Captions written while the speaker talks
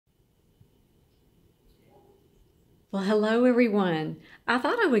Well, hello everyone. I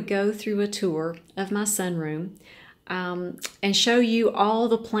thought I would go through a tour of my sunroom and show you all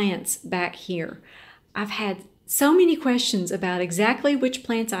the plants back here. I've had so many questions about exactly which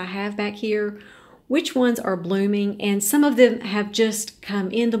plants I have back here, which ones are blooming, and some of them have just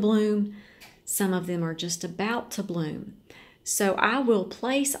come into bloom. Some of them are just about to bloom. So I will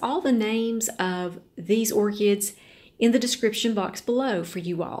place all the names of these orchids in the description box below for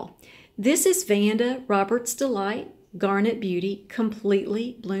you all. This is Vanda, Robert's Delight, Garnet Beauty,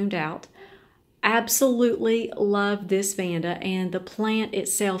 completely bloomed out. Absolutely love this Vanda, and the plant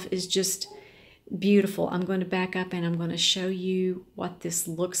itself is just beautiful. I'm going to back up and I'm going to show you what this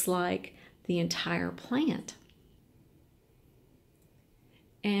looks like, the entire plant.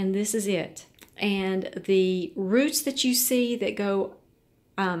 And this is it. And the roots that you see that go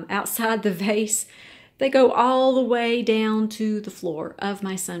outside the vase, they go all the way down to the floor of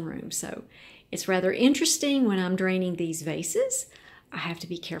my sunroom. So it's rather interesting when I'm draining these vases. I have to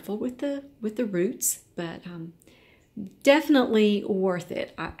be careful with the roots, but definitely worth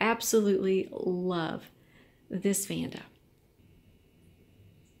it. I absolutely love this Vanda.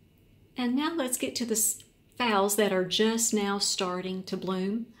 And now let's get to the phals that are just now starting to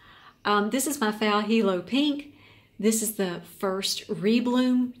bloom. This is my Phal Hilo Pink. This is the first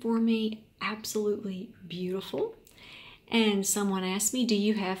rebloom for me. Absolutely beautiful. And someone asked me, do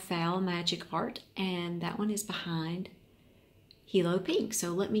you have Phal Magic Art? And that one is behind Hilo Pink. So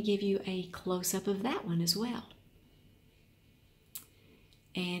let me give you a close-up of that one as well.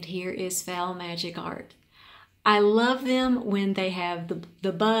 And here is Phal Magic Art. I love them when they have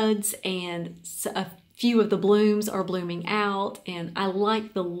the buds and a few of the blooms are blooming out, and I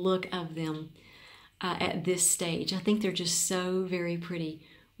like the look of them at this stage. I think they're just so very pretty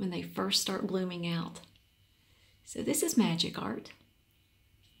when they first start blooming out. So this is Magic Art.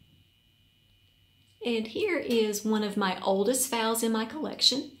 And here is one of my oldest phals in my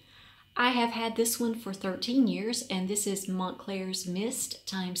collection. I have had this one for 13 years, and this is Montclair's Mist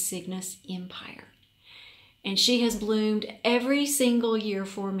times Cygnas Empire. And she has bloomed every single year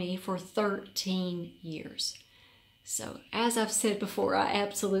for me for 13 years. So as I've said before, I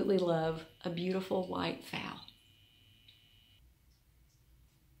absolutely love a beautiful white phal.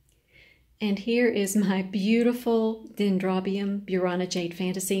 And here is my beautiful Dendrobium Burana Jade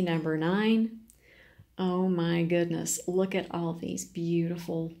Fantasy number 9. Oh my goodness, look at all these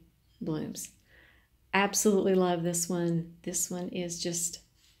beautiful blooms. Absolutely love this one. This one is just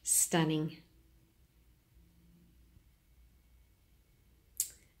stunning.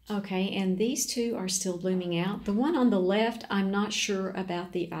 Okay, and these two are still blooming out. The one on the left, I'm not sure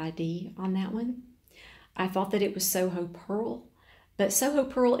about the ID on that one. I thought that it was Soho Pearl, but Soho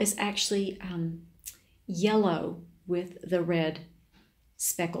Pearl is actually yellow with the red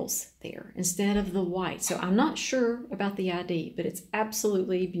speckles there instead of the white. So I'm not sure about the ID, but it's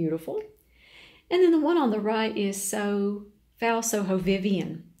absolutely beautiful. And then the one on the right is Phal Soho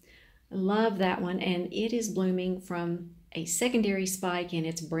Vivien. I love that one, and it is blooming from a secondary spike, and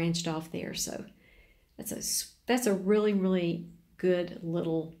it's branched off there. So that's a really, really good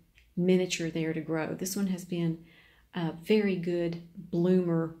little miniature there to grow. This one has been a very good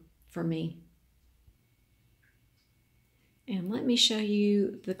bloomer for me. And let me show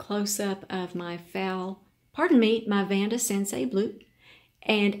you the close-up of my my Vanda Sensei Blue.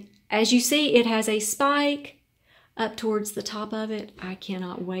 And as you see, it has a spike up towards the top of it. I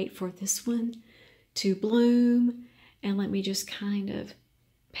cannot wait for this one to bloom. And let me just kind of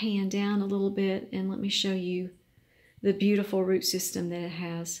pan down a little bit and let me show you the beautiful root system that it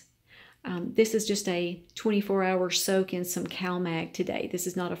has. This is just a 24-hour soak in some CalMag today. This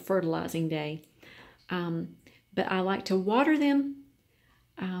is not a fertilizing day. But I like to water them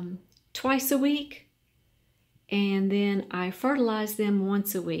twice a week, and then I fertilize them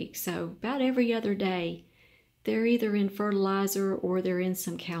once a week. So about every other day, they're either in fertilizer or they're in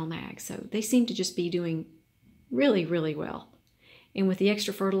some CalMag. So they seem to just be doing really, really well. And with the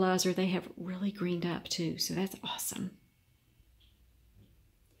extra fertilizer, they have really greened up too. So that's awesome.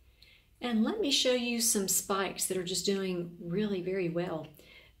 And let me show you some spikes that are just doing really very well.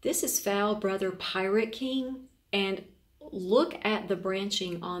 This is Phal Brother Pirate King, and look at the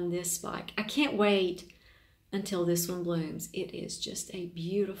branching on this spike. I can't wait until this one blooms. It is just a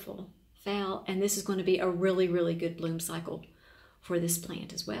beautiful phal, and this is going to be a really, really good bloom cycle for this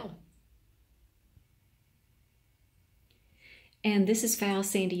plant as well. And this is Phal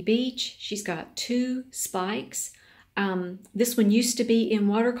Sandy Beach. She's got 2 spikes. This one used to be in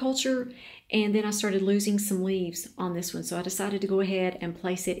water culture, and then I started losing some leaves on this one. So I decided to go ahead and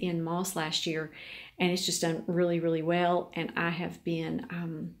place it in moss last year, and it's just done really, really well. And I have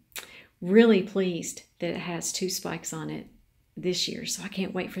been really pleased that it has 2 spikes on it this year. So I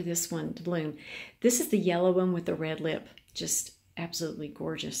can't wait for this one to bloom. This is the yellow one with the red lip. Just absolutely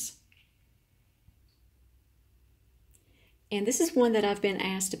gorgeous. And this is one that I've been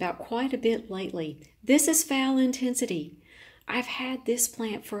asked about quite a bit lately. This is Phal Intensity. I've had this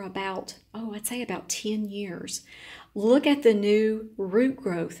plant for about, I'd say about 10 years. Look at the new root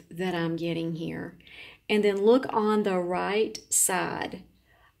growth that I'm getting here. And then look on the right side.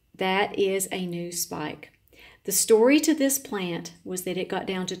 That is a new spike. The story to this plant was that it got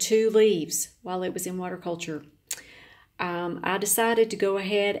down to 2 leaves while it was in water culture. I decided to go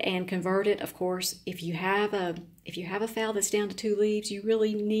ahead and convert it. Of course, if you have a phal that's down to 2 leaves, you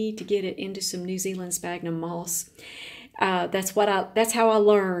really need to get it into some New Zealand sphagnum moss. That's how I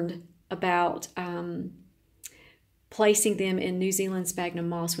learned about placing them in New Zealand sphagnum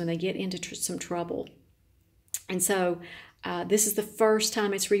moss when they get into some trouble. And so this is the first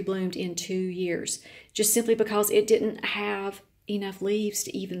time it's rebloomed in 2 years, just simply because it didn't have enough leaves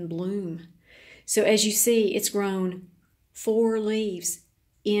to even bloom. So as you see, it's grown 4 leaves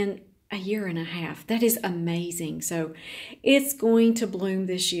in a year and a half. That is amazing. So it's going to bloom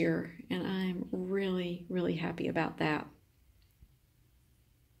this year, and I'm really, really happy about that.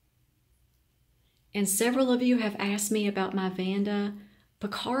 And several of you have asked me about my Vanda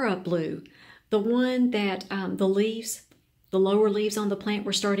Picara Blue, the one that the lower leaves on the plant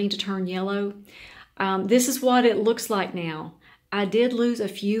were starting to turn yellow. This is what it looks like now. I did lose a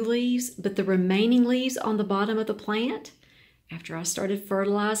few leaves, but the remaining leaves on the bottom of the plant, after I started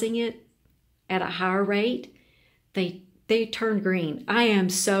fertilizing it at a higher rate, they turned green. I am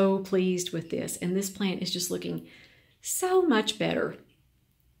so pleased with this, and this plant is just looking so much better.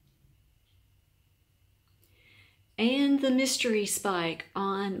 And the mystery spike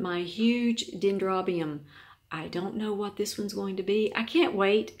on my huge dendrobium. I don't know what this one's going to be. I can't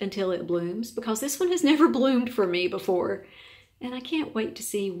wait until it blooms because this one has never bloomed for me before. And I can't wait to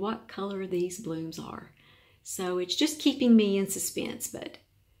see what color these blooms are. So it's just keeping me in suspense, but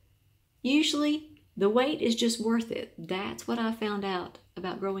usually the wait is just worth it. That's what I found out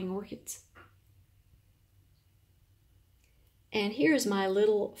about growing orchids. And here's my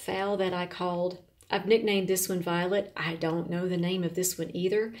little phal that I've nicknamed this one Violet. I don't know the name of this one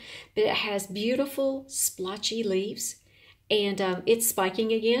either, but it has beautiful splotchy leaves, and it's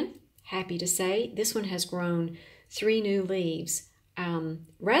spiking again. Happy to say, this one has grown 3 new leaves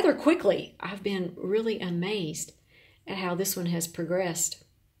rather quickly. I've been really amazed at how this one has progressed.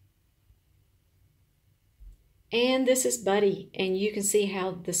 And this is Buddy, and you can see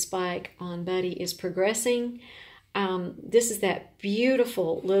how the spike on Buddy is progressing. This is that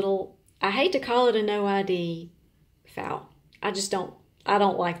beautiful little, I hate to call it a NOID phal. I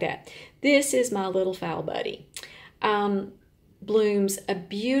don't like that. This is my little phal Buddy. Blooms a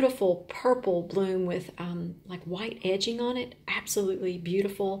beautiful purple bloom with like white edging on it. Absolutely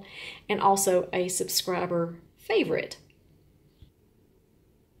beautiful, and also a subscriber favorite.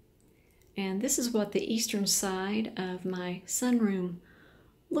 And this is what the eastern side of my sunroom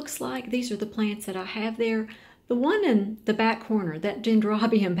looks like. These are the plants that I have there. The one in the back corner, that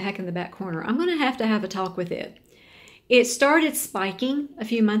dendrobium back in the back corner, I'm going to have a talk with it. It started spiking a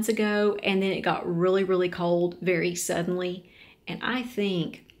few months ago, and then it got really, really cold very suddenly. And I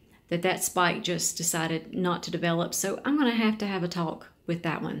think that spike just decided not to develop, so I'm going to have a talk with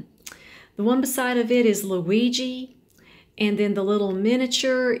that one. The one beside of it is Luigi, and then the little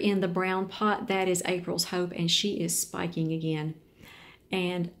miniature in the brown pot, that is April's Hope, and she is spiking again.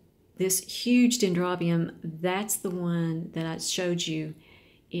 And this huge dendrobium, that's the one that I showed you.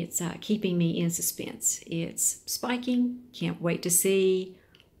 It's keeping me in suspense. It's spiking. Can't wait to see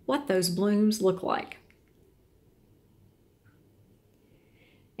what those blooms look like.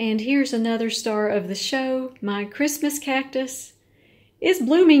 And here's another star of the show. My Christmas cactus is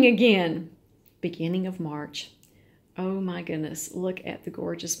blooming again, beginning of March. Oh my goodness, look at the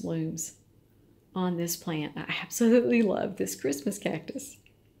gorgeous blooms on this plant. I absolutely love this Christmas cactus.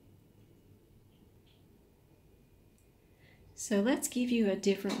 So let's give you a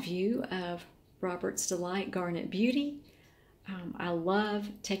different view of Robert's Delight Garnet Beauty. I love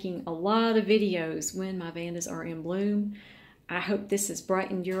taking a lot of videos when my Vandas are in bloom. I hope this has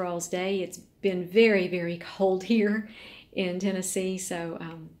brightened your all's day. It's been very, very cold here in Tennessee, so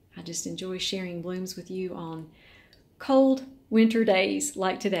I just enjoy sharing blooms with you on cold winter days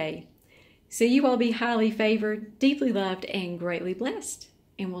like today. So you all be highly favored, deeply loved, and greatly blessed.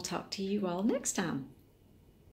 And we'll talk to you all next time.